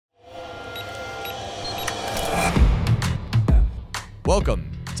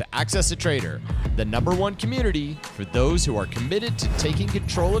Welcome to AccessATrader, the #1 community for those who are committed to taking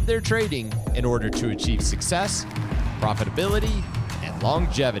control of their trading in order to achieve success, profitability, and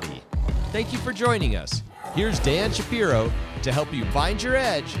longevity. Thank you for joining us. Here's Dan Shapiro to help you find your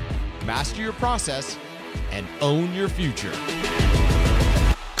edge, master your process, and own your future.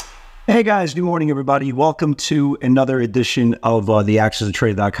 Hey guys, good morning everybody. Welcome to another edition of the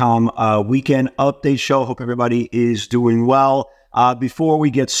AccessATrader.com weekend update show. Hope everybody is doing well. Before we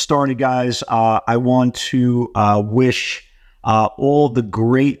get started, guys, I want to wish all the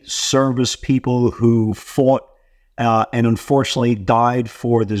great service people who fought and unfortunately died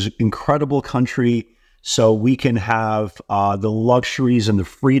for this incredible country so we can have the luxuries and the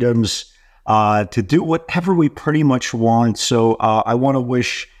freedoms to do whatever we pretty much want. So I want to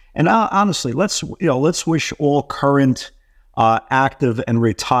wish, and honestly, let's wish all current, active, and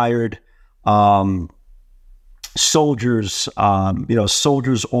retired soldiers,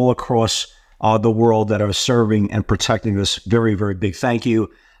 soldiers all across the world that are serving and protecting us. Very, very big thank you.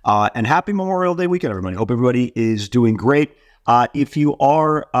 And happy Memorial Day weekend, everybody. Hope everybody is doing great. If you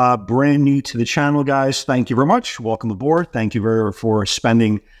are brand new to the channel, guys, thank you very much. Welcome aboard. Thank you very much for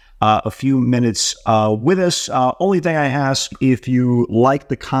spending a few minutes with us. Only thing I ask, if you like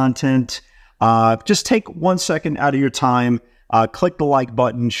the content, just take 1 second out of your time, click the like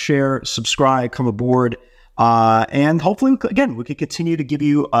button, share, subscribe, come aboard, and hopefully, again, we can continue to give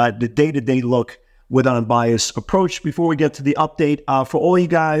you the day-to-day look with an unbiased approach. Before we get to the update, for all you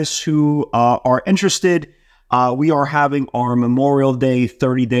guys who are interested, we are having our Memorial Day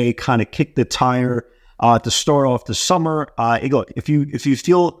 30-day kind of kick the tire to start off the summer. Look, if you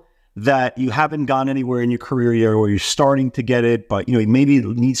feel that you haven't gone anywhere in your career yet, or you're starting to get it, but you maybe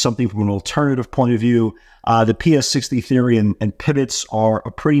need something from an alternative point of view, the PS60 theory and pivots are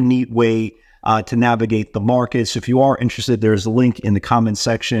a pretty neat way to navigate the markets. If you are interested, there's a link in the comment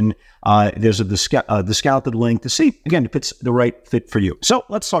section. There's a discounted link to see, again, if it's the right fit for you. So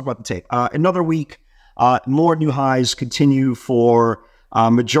let's talk about the tape. Another week, more new highs continue for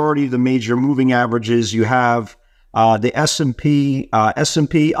majority of the major moving averages. You have the S&P up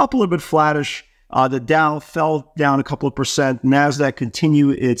a little bit flattish. The Dow fell down a couple of percent. NASDAQ continue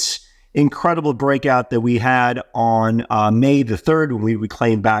its incredible breakout that we had on May the 3rd when we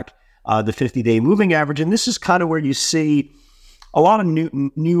reclaimed back the 50-day moving average. And this is kind of where you see a lot of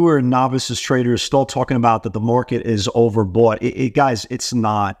newer novices traders still talking about that the market is overbought. Guys, it's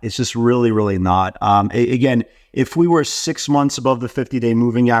not. It's just really, really not. Again, if we were 6 months above the 50-day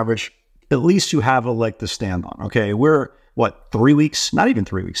moving average, at least you have a leg to stand on. Okay, we're what, 3 weeks? Not even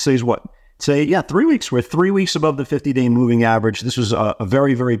 3 weeks. Today's what? Today, yeah, 3 weeks. We're 3 weeks above the 50-day moving average. This was a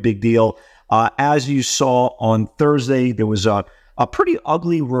very, very big deal. As you saw on Thursday, there was a pretty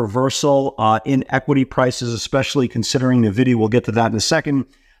ugly reversal in equity prices, especially considering the video. We'll get to that in a second.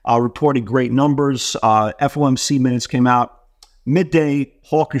 Reported great numbers. FOMC minutes came out midday.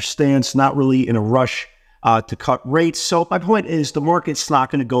 Hawkish stance, not really in a rush to cut rates. So my point is the market's not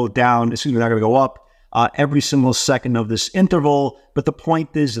going to go down. Not going to go up every single second of this interval. But the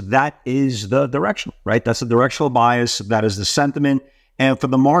point is that is the direction, right? That's the directional bias. That is the sentiment. And for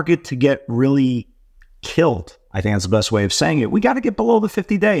the market to get really killed, I think that's the best way of saying it, we got to get below the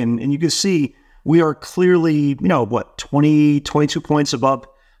 50-day. And you can see we are clearly, 20, 22 points above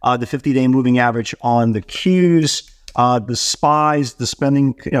the 50-day moving average on the Qs, the SPYs, the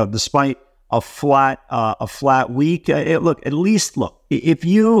spending, despite a flat week. Look, if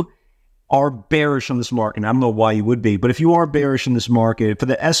you are bearish on this market, and I don't know why you would be, but if you are bearish in this market, for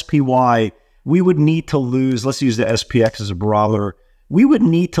the SPY, we would need to lose, let's use the SPX as a barometer, we would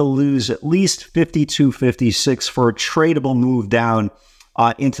need to lose at least 52.56 for a tradable move down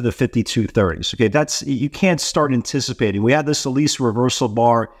into the 52.30s. Okay, you can't start anticipating. We had this at least reversal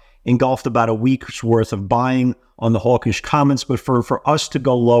bar engulfed about a week's worth of buying on the hawkish comments, but for us to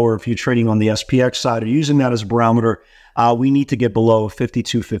go lower, if you're trading on the SPX side or using that as a barometer, we need to get below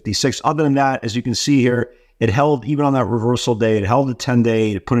 52.56. Other than that, as you can see here, it held, even on that reversal day, it held a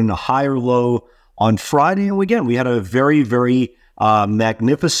 10-day, it put in a higher low on Friday, and again, we had a very, very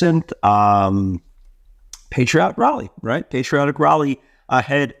magnificent patriotic rally, right? Patriotic rally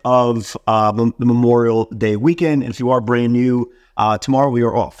ahead of the Memorial Day weekend. And if you are brand new, tomorrow we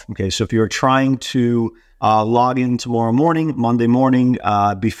are off. Okay, so if you're trying to log in tomorrow morning, Monday morning,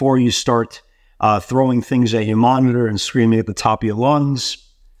 before you start throwing things at your monitor and screaming at the top of your lungs,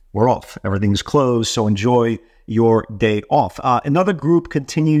 we're off. Everything's closed, so enjoy your day off. Another group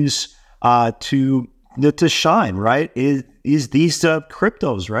continues to shine, right? Is these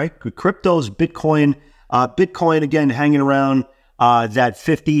cryptos, right? Cryptos, Bitcoin again hanging around that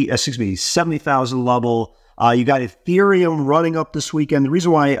 70,000 level. You got Ethereum running up this weekend. The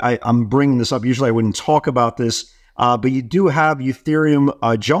reason why I'm bringing this up, usually I wouldn't talk about this, but you do have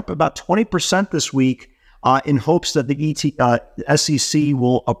Ethereum jump about 20% this week in hopes that the SEC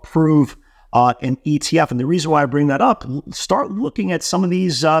will approve an ETF. And the reason why I bring that up, start looking at some of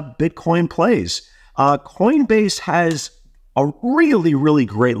these Bitcoin plays. Coinbase has a really, really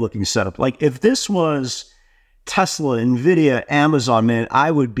great looking setup. Like if this was Tesla, NVDA, Amazon, man,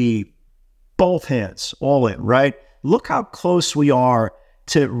 I would be both hands all in, right? Look how close we are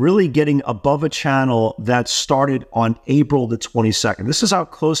to really getting above a channel that started on April the 22nd. This is how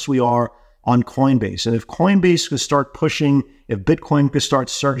close we are on Coinbase. And if Coinbase could start pushing, if Bitcoin could start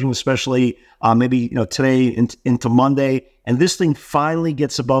surging, especially maybe today into Monday, and this thing finally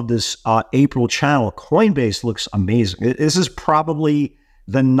gets above this April channel, Coinbase looks amazing. This is probably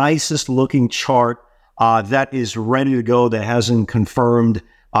the nicest looking chart that is ready to go, that hasn't confirmed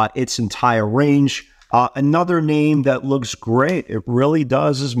its entire range. Another name that looks great, it really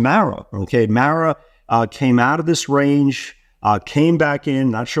does, is Mara. Okay, Mara came out of this range, came back in,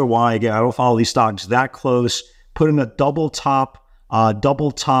 not sure why. Again, I don't follow these stocks that close, put in a double top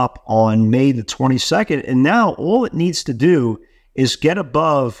on May the 22nd. And now all it needs to do is get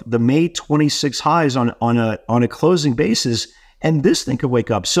above the May 26 highs on a closing basis, and this thing could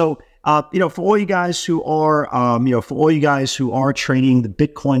wake up. So, for all you guys who are, trading the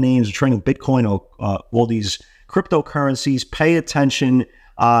Bitcoin names, trading Bitcoin, all these cryptocurrencies, pay attention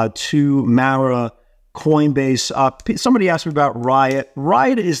to Mara, Coinbase. Somebody asked me about Riot.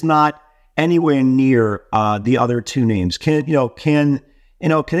 Riot is not anywhere near the other two names. Can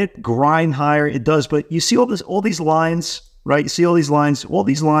it grind higher? It does, but you see all these lines, right? You see all these lines. All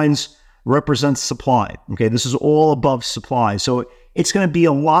these lines represent supply. Okay, this is all above supply, so it's going to be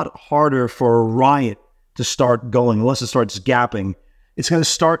a lot harder for Riot to start going unless it starts gapping. It's going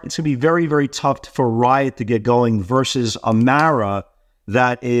to be very, very tough for Riot to get going versus a Mara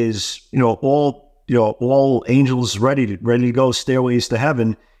that is, all angels ready to go, stairways to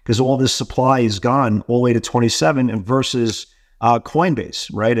heaven, because all this supply is gone all the way to 27, and versus Coinbase,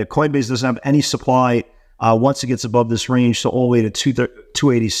 right? Coinbase doesn't have any supply once it gets above this range, so all the way to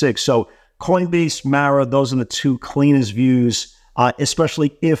 286. So Coinbase, Mara, those are the two cleanest views,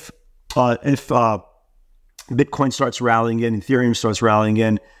 especially if Bitcoin starts rallying again, Ethereum starts rallying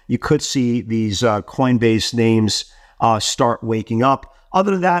again. You could see these Coinbase names start waking up.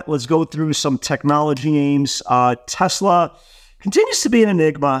 Other than that, let's go through some technology names. Tesla continues to be an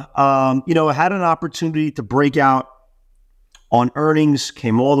enigma. Had an opportunity to break out on earnings,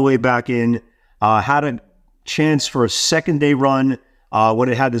 came all the way back in, had a chance for a second-day run when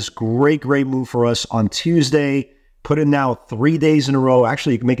it had this great move for us on Tuesday. Put in now 3 days in a row.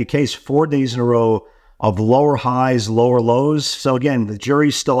 Actually, you can make a case 4 days in a row of lower highs, lower lows. So again, the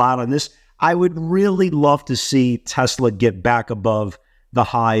jury's still out on this. I would really love to see Tesla get back above the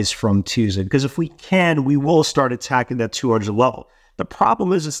highs from Tuesday, because if we can, we will start attacking that 200 level. The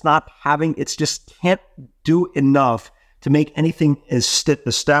problem is it just can't do enough to make anything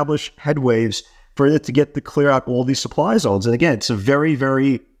establish headwaves for it to get to clear out all these supply zones. And again, it's a very,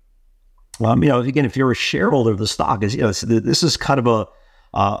 very, again, if you're a shareholder of the stock, this is kind of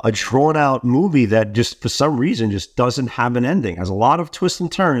a drawn out movie that just for some reason just doesn't have an ending. Has a lot of twists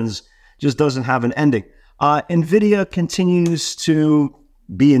and turns, just doesn't have an ending. NVIDIA continues to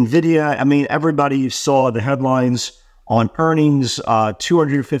be NVIDIA. I mean, everybody saw the headlines on earnings,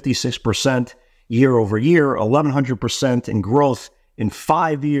 256% year over year, 1,100% in growth in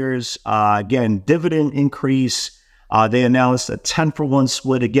 5 years. Again, dividend increase. They announced a 10-for-1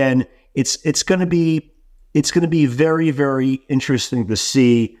 split. Again, it's going to be very, very interesting to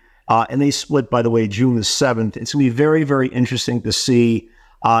see. And they split, by the way, June the 7th. It's going to be very, very interesting to see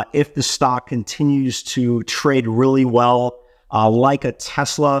if the stock continues to trade really well, like a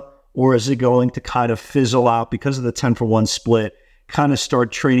Tesla, or is it going to kind of fizzle out because of the 10-for-1 split, kind of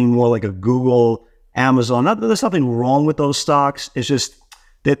start trading more like a Google, Amazon? There's nothing wrong with those stocks. It's just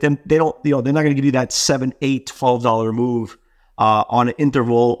that they're not going to give you that $7, $8, $12 move on an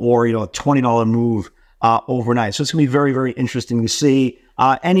interval, or a $20 move overnight. So it's going to be very, very interesting to see.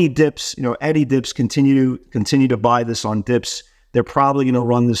 Any dips, continue to buy this on dips. They're probably going to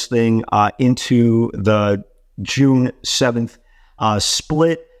run this thing into the June 7th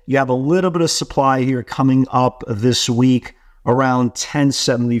split. You have a little bit of supply here coming up this week around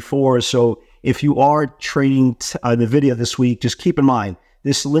 1074. So if you are trading NVIDIA this week, just keep in mind,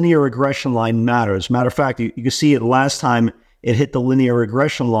 this linear regression line matters. Matter of fact, you can see it last time it hit the linear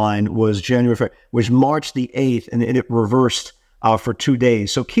regression line was March the 8th, and it reversed for 2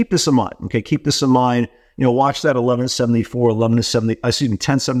 days. So keep this in mind. Okay, keep this in mind. watch that 1174, 1170, excuse me,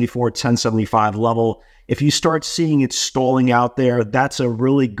 1074, 1075 level. If you start seeing it stalling out there, that's a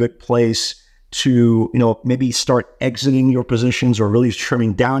really good place to, maybe start exiting your positions or really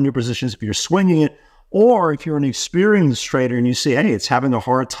trimming down your positions if you're swinging it. Or if you're an experienced trader and you see, hey, it's having a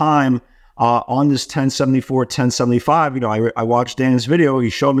hard time on this 1074, 1075. I watched Dan's video. He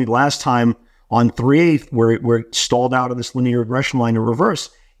showed me last time on 3/8 where it stalled out of this linear regression line in reverse.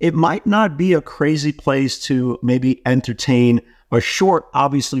 It might not be a crazy place to maybe entertain a short,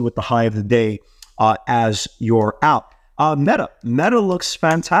 obviously with the high of the day as you're out. Meta looks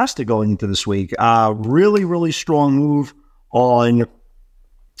fantastic going into this week. Really, really strong move on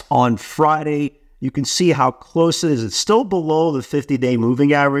Friday. You can see how close it is. It's still below the 50-day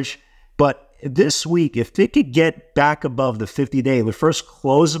moving average, but this week, if it could get back above the 50-day, the first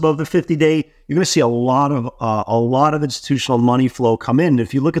close above the 50-day, you're going to see a lot of institutional money flow come in.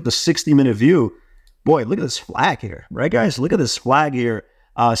 If you look at the 60-minute view, boy, look at this flag here, right, guys? Look at this flag here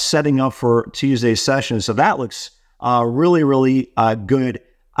setting up for Tuesday's session. So that looks really, really good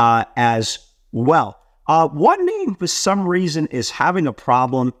as well. One name for some reason is having a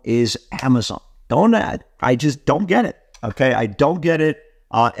problem is Amazon. I just don't get it. Okay, I don't get it.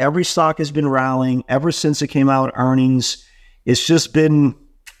 Every stock has been rallying ever since it came out earnings. It's just been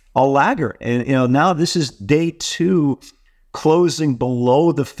a laggard. And, now this is day 2 closing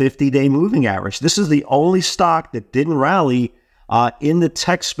below the 50-day moving average. This is the only stock that didn't rally in the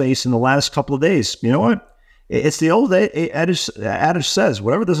tech space in the last couple of days. You know what? It's the old adage says,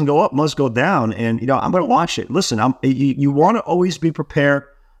 whatever doesn't go up must go down. And, I'm going to watch it. Listen, you want to always be prepared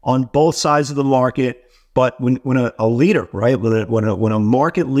on both sides of the market. But when a leader, right, when a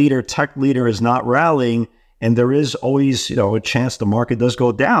market leader, tech leader is not rallying, and there is always, a chance the market does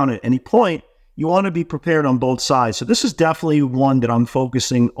go down at any point, you want to be prepared on both sides. So this is definitely one that I'm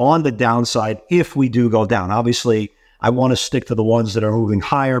focusing on the downside if we do go down. Obviously, I want to stick to the ones that are moving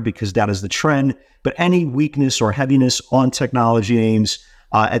higher because that is the trend. But any weakness or heaviness on technology names,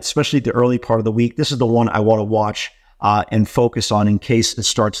 especially the early part of the week, this is the one I want to watch and focus on in case it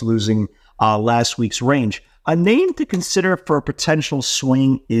starts losing last week's range. A name to consider for a potential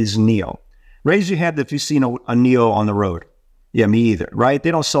swing is NIO. Raise your hand if you've seen a NIO on the road. Yeah, me either, right? They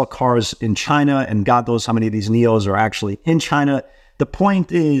don't sell cars in China, and God knows how many of these NIOs are actually in China. The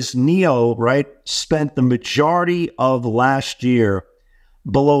point is, NIO, right, spent the majority of last year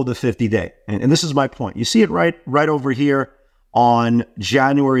below the 50-day. And this is my point. You see it right over here on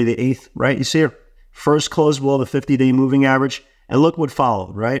January the 8th, right? You see it first close below the 50-day moving average. And look what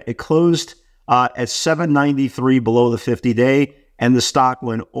followed, right? It closed at 793 below the 50-day, and the stock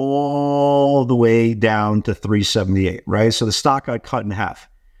went all the way down to 378, right? So the stock got cut in half.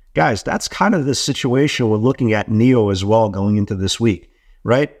 Guys, that's kind of the situation we're looking at NIO as well going into this week,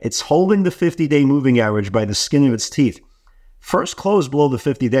 right? It's holding the 50-day moving average by the skin of its teeth. First close below the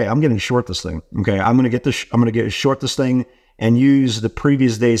 50-day, I'm getting short this thing, okay? I'm going to get short this thing and use the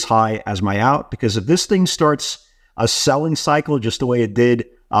previous day's high as my out, because if this thing starts a selling cycle just the way it did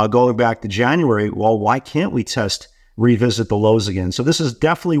going back to January, well, why can't we revisit the lows again? So this is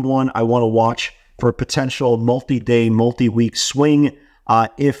definitely one I want to watch for a potential multi-day, multi-week swing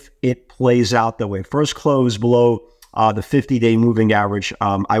if it plays out that way. First close below the 50-day moving average,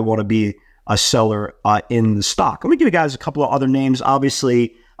 I want to be a seller in the stock. Let me give you guys a couple of other names.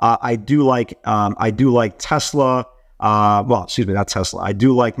 Obviously, I do like Tesla. Well, excuse me, not Tesla. I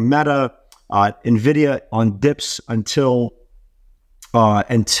do like Meta. NVIDIA on dips until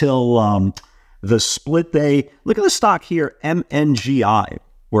the split day. Look at the stock here, MNGI,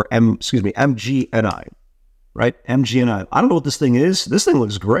 or MGNI, right? MGNI. I don't know what this thing is. This thing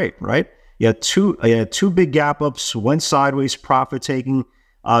looks great, right? You had two big gap ups, went sideways, profit taking.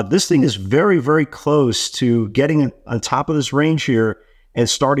 This thing is very, very close to getting on top of this range here and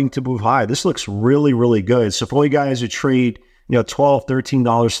starting to move high. This looks really, really good. So for all you guys who trade, $12,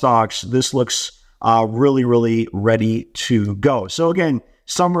 $13 stocks, this looks really, really ready to go. So again,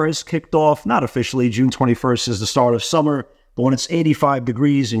 summer has kicked off, not officially. June 21st is the start of summer, but when it's 85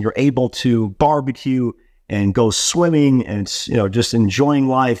 degrees and you're able to barbecue and go swimming and just enjoying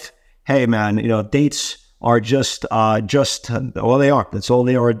life, hey man, dates are just well, they are. That's all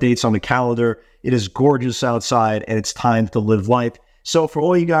they are, dates on the calendar. It is gorgeous outside and it's time to live life. So for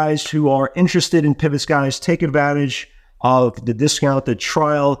all you guys who are interested in pivots, guys, take advantage of the discounted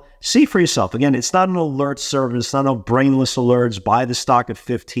trial. See for yourself. Again, it's not an alert service, it's not no brainless alerts. Buy the stock at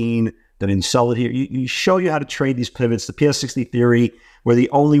 15, then sell it here. You show you how to trade these pivots. The PS60 theory, we're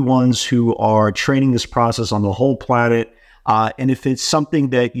the only ones who are trading this process on the whole planet. And if it's something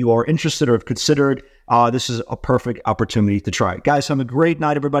that you are interested or have considered, this is a perfect opportunity to try it. Guys, have a great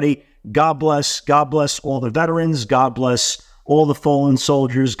night, everybody. God bless. God bless all the veterans. God bless all the fallen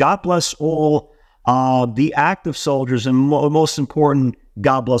soldiers. God bless all the active soldiers. And most important,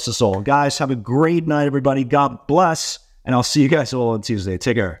 God bless us all. Guys, have a great night, everybody. God bless. And I'll see you guys all on Tuesday.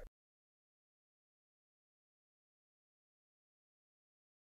 Take care.